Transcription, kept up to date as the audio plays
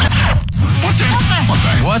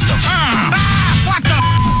What the What the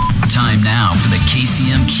Time now for the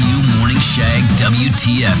KCMQ Morning Shag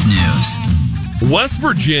WTF News. West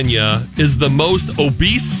Virginia is the most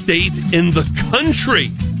obese state in the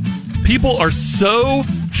country. People are so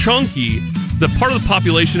chunky that part of the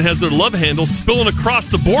population has their love handle spilling across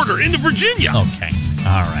the border into Virginia. Okay.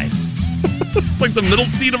 All right. Like the middle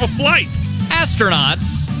seat of a flight.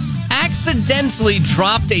 Astronauts accidentally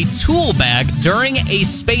dropped a tool bag during a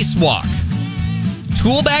spacewalk.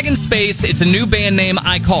 Tool bag in space. It's a new band name.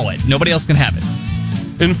 I call it. Nobody else can have it.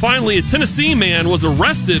 And finally, a Tennessee man was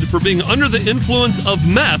arrested for being under the influence of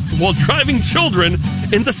meth while driving children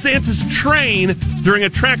in the Santa's train during a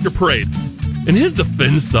tractor parade. In his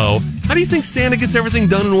defense, though, how do you think Santa gets everything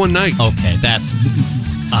done in one night? Okay, that's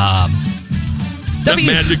that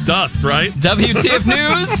magic dust, right? WTF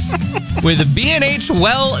News with B&H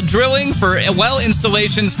Well Drilling for well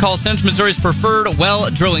installations. Call Central Missouri's preferred well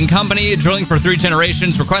drilling company. Drilling for 3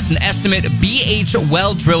 generations. Request an estimate at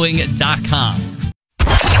bhwelldrilling.com.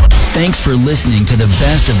 Thanks for listening to the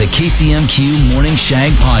best of the KCMQ Morning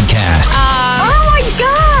Shag podcast. Oh my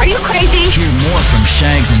God! Are you crazy? Hear more from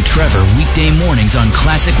Shags and Trevor weekday mornings on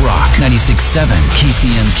Classic Rock 96.7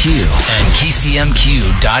 KCMQ and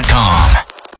KCMQ.com.